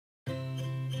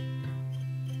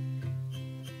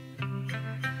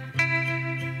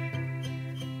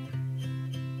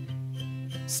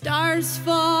Stars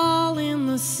fall in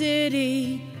the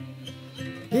city,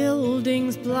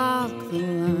 buildings block the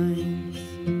lines.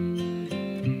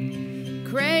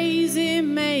 Crazy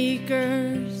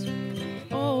makers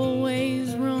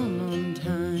always run on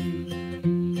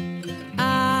time.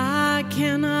 I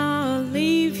cannot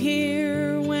leave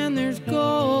here when there's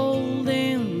gold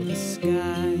in the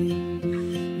sky.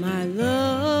 My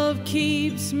love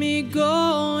keeps me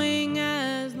going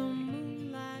as the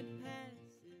moonlight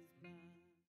passes by.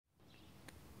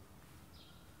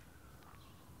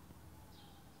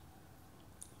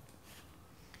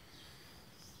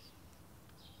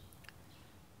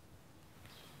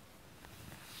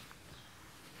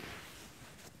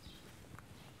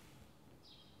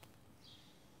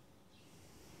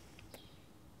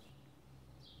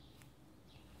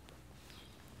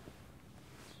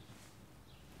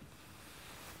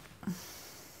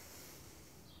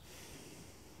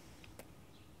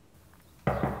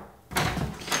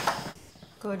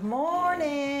 Good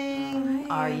morning.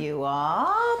 Hi. Are you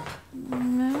up?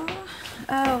 No.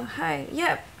 Oh, hi.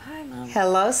 Yep. Hi, Mom.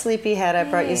 Hello, sleepyhead. I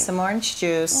brought you some orange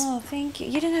juice. Oh, thank you.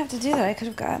 You didn't have to do that. I could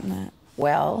have gotten that.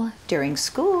 Well, during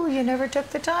school, you never took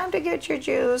the time to get your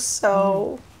juice,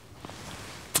 so...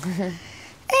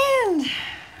 And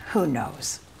who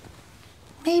knows?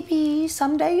 Maybe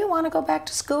someday you want to go back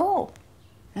to school.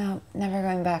 No, never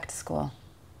going back to school.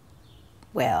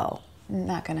 Well...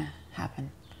 Not gonna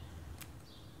happen.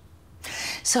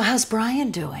 So how's Brian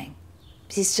doing?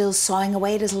 Is he still sawing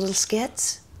away at his little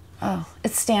skits? Oh,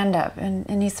 it's stand-up,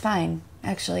 and he's fine.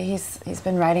 Actually, he's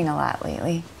been writing a lot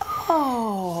lately.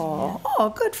 Oh, yeah. Oh,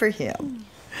 good for him.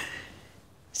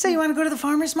 So you want to go to the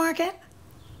farmer's market?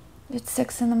 It's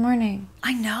 6 in the morning.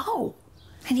 I know.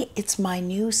 And it's my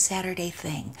new Saturday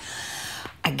thing.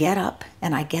 I get up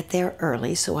and I get there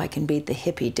early so I can beat the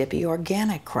hippy-dippy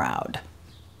organic crowd.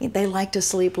 They like to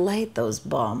sleep late, those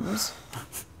bums.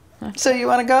 So you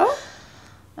want to go?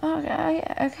 Oh,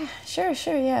 okay. Sure,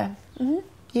 yeah. Mm-hmm.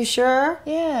 You sure?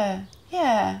 Yeah.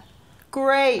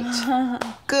 Great.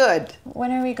 Good.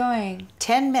 When are we going?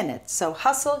 10 minutes, so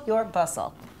hustle your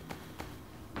bustle.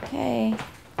 Okay.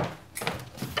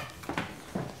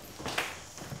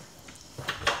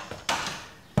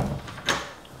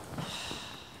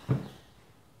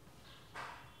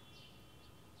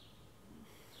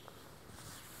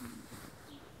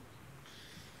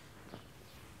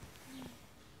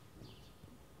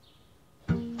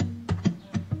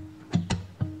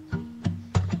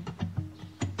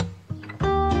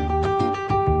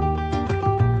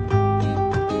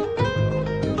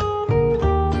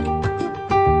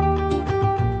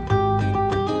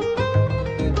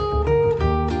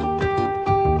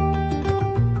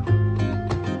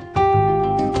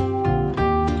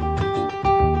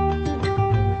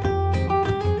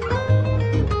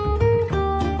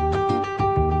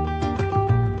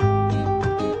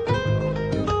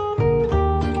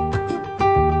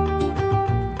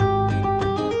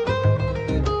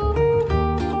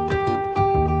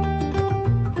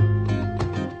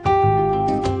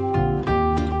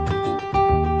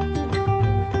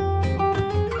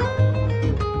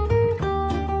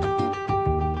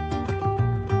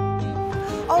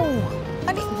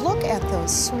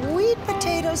 Sweet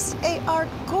potatoes, they are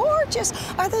gorgeous.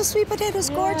 Are those sweet potatoes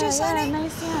gorgeous, honey? Yeah,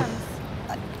 nice yams.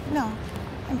 No,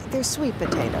 they're sweet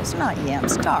potatoes, not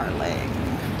yams, darling.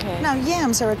 Okay. Now,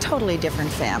 yams are a totally different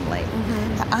family.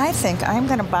 Mm-hmm. I think I'm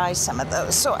going to buy some of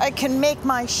those so I can make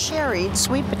my sherried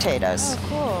sweet potatoes. Oh,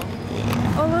 cool.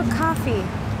 Yeah. Oh, look, coffee.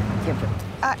 Yeah, but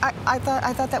I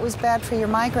thought that was bad for your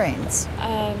migraines.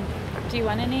 Do you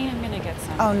want any? I'm going to get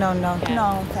some. Oh,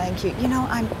 no, thank you. You know,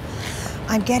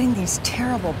 I'm getting these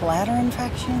terrible bladder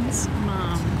infections.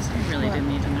 Mom, I really didn't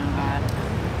need to know that.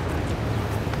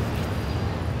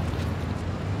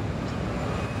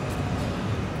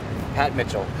 Pat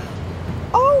Mitchell.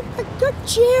 Oh, my God,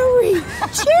 Jerry!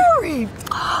 Jerry!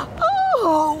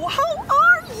 Oh, how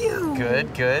are you?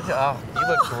 Good. Oh, you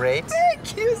look great.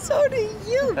 Thank you, so do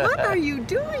you. What are you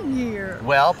doing here?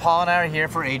 Well, Paul and I are here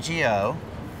for AGO,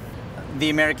 the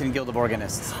American Guild of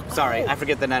Organists. Sorry, I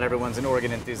forget that not everyone's an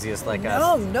organ enthusiast like us.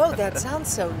 No, that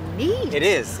sounds so neat. It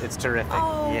is. It's terrific.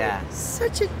 Oh, yeah.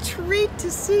 Such a treat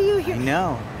to see you here. I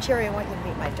know. Jerry, I want you to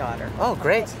meet my daughter. Oh,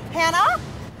 great. Okay.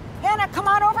 Hannah, come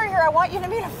on over here. I want you to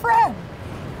meet a friend.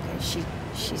 Okay,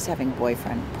 she's having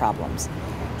boyfriend problems.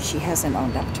 She hasn't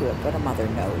owned up to it, but her mother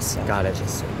knows. So got it.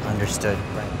 Just understood.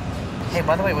 Right. Hey,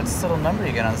 by the way, what's this little number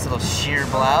you got on? This little sheer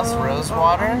blouse,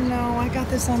 Rosewater? Oh, no, I got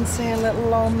this on sale at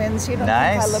Loman's. You don't think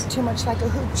I look too much like a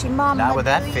hoochie mama? Not with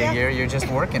that figure. You're just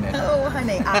working it. Oh,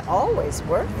 honey, I always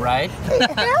work. Right? Hey,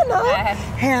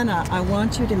 Hannah, I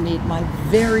want you to meet my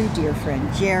very dear friend,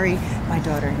 Jerry. my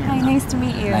daughter Hannah. Hi, nice to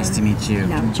meet you. Nice to meet you.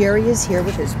 Now, Jerry is here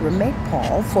with his roommate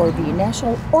Paul for the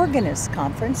National Organist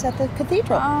Conference at the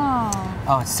Cathedral.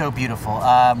 Oh, it's so beautiful.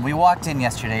 We walked in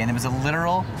yesterday and there was a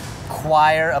literal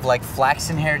choir of like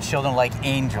flaxen-haired children like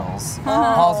angels.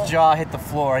 Paul's jaw hit the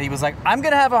floor. He was like, I'm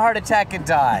gonna have a heart attack and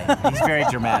die. He's very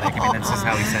dramatic. I mean, that's just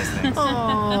how he says things.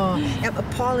 Oh, yeah, but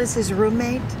Paul is his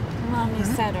roommate? Mom, you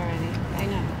said already. I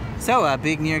know. So, a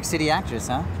big New York City actress,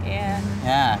 huh? Yeah.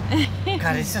 Yeah.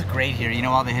 God, it's just great here. You know,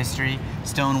 all the history,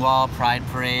 Stonewall, Pride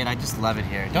Parade. I just love it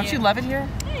here. Don't you love it here?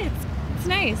 It's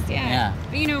nice, yeah.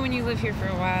 But you know, when you live here for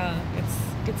a while, it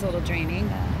gets a little draining.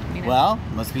 You know? Well,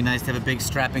 must be nice to have a big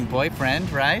strapping boyfriend,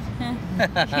 right?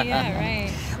 Yeah,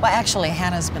 right. Well, actually,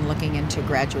 Hannah's been looking into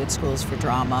graduate schools for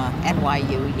drama,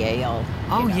 NYU, Yale.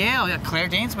 Oh, Yale. Yeah, Claire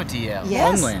Danes went to Yale.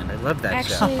 Yes. Homeland. I love that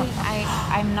show. Actually,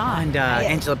 I'm not. And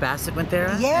Angela Bassett went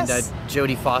there. Yes. And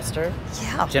Jodie Foster.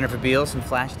 Yeah. Jennifer Beals from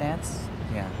Flashdance.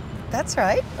 Yeah. That's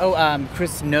right. Oh,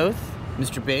 Chris Noth,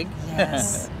 Mr. Big.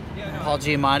 Yes. Paul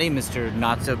Giamatti, Mr.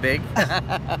 Not So Big.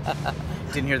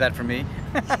 Didn't hear that from me.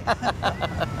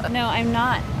 No, I'm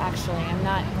not, actually. I'm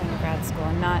not going to grad school.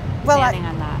 I'm not Well, planning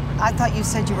on that. I thought you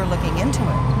said you were looking into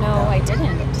it. No, I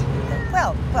didn't.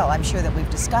 Well, I'm sure that we've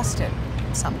discussed it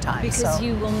sometime. Because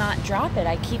you will not drop it.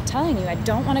 I keep telling you, I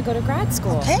don't want to go to grad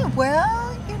school. Okay,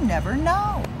 well, you never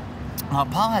know.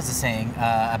 Paul has a saying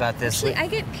about this. Actually, I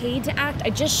get paid to act. I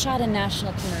just shot a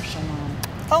national commercial, Mom.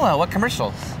 Oh, well, what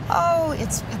commercial? Oh,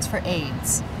 it's for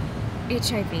AIDS.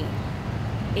 HIV.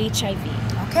 HIV.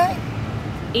 Okay.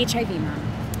 HIV, Mom.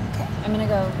 Okay. I'm going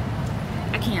to go.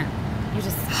 I can't. You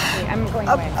just, wait, I'm going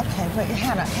away. Okay, wait,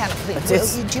 Hannah, But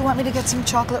please. it's- Do you want me to get some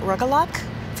chocolate rugelach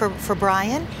for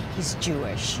Brian? He's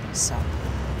Jewish, so.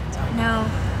 No,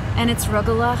 and it's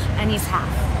rugelach, and he's half.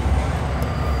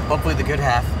 Hopefully the good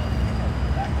half.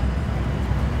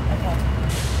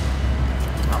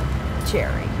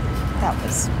 Jerry, that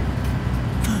was.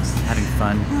 Having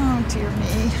fun. Oh, dear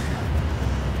me.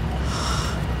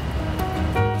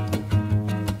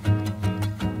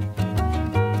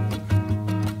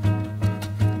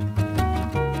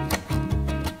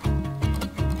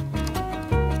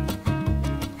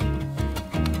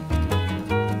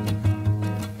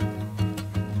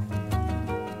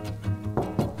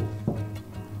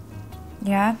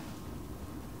 Yeah?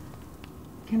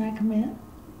 Can I come in?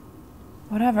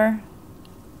 Whatever.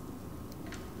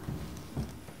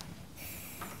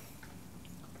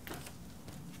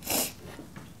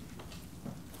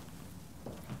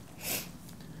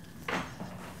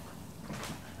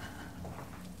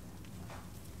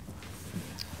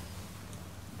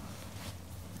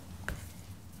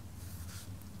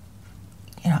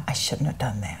 You know, I shouldn't have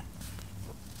done that.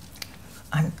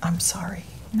 I'm sorry.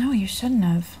 No, you shouldn't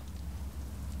have.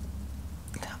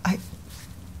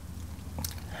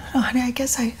 Honey, I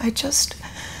guess I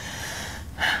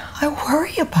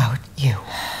worry about you.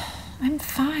 I'm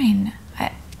fine.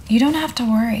 You don't have to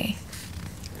worry.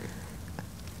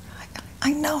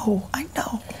 I know.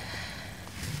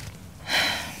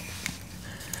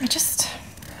 I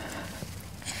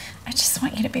just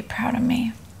want you to be proud of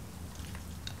me.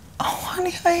 Oh,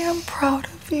 honey, I am proud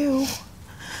of you.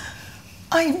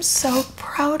 I am so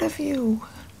proud of you.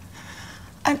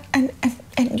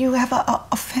 And you have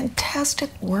a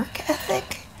fantastic work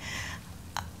ethic.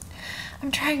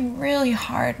 I'm trying really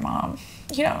hard, Mom.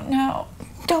 You don't know.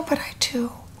 No, but I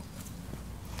do.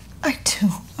 I do,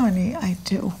 honey, I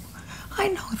do. I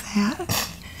know that.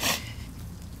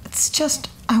 It's just,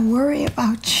 I worry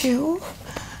about you.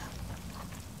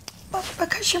 But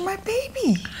because you're my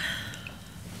baby.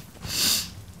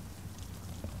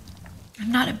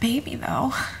 I'm not a baby,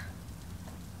 though.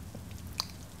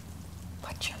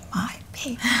 But you're my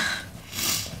baby.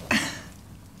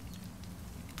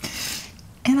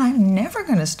 And I'm never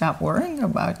going to stop worrying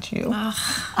about you.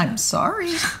 I'm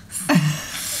sorry.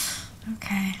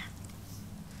 Okay.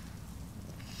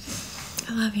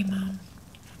 I love you, Mom.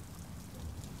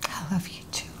 I love you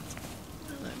too.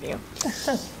 I love you.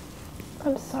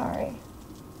 I'm sorry.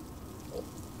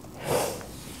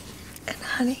 And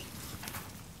honey,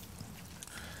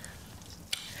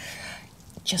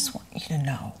 just want you to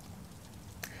know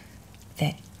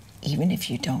that even if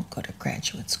you don't go to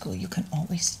graduate school, you can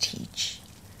always teach.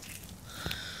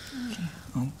 Okay.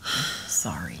 Oh,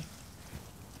 sorry.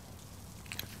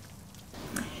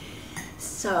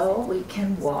 So we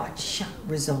can watch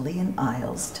Rizzoli and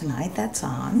Isles tonight. That's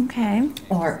on. Okay.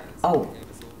 Or,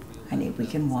 honey, we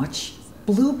can watch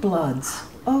Blue Bloods.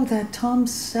 Oh, that Tom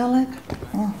Selleck.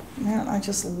 Oh, man, I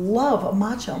just love a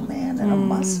macho man and a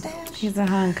mustache. He's a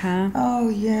hunk, huh? Oh,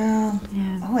 yeah.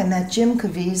 Yeah. Oh, and that Jim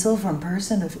Caviezel from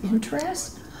Person of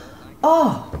Interest.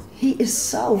 Oh, He is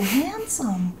so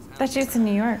handsome. That shoots in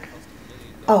New York.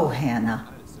 Oh,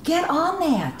 Hannah, get on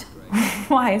that.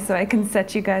 Why? So I can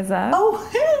set you guys up? Oh,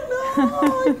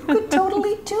 Hannah, you could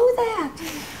totally do that.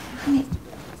 I mean,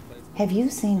 have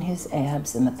you seen his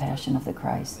abs in The Passion of the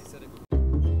Christ?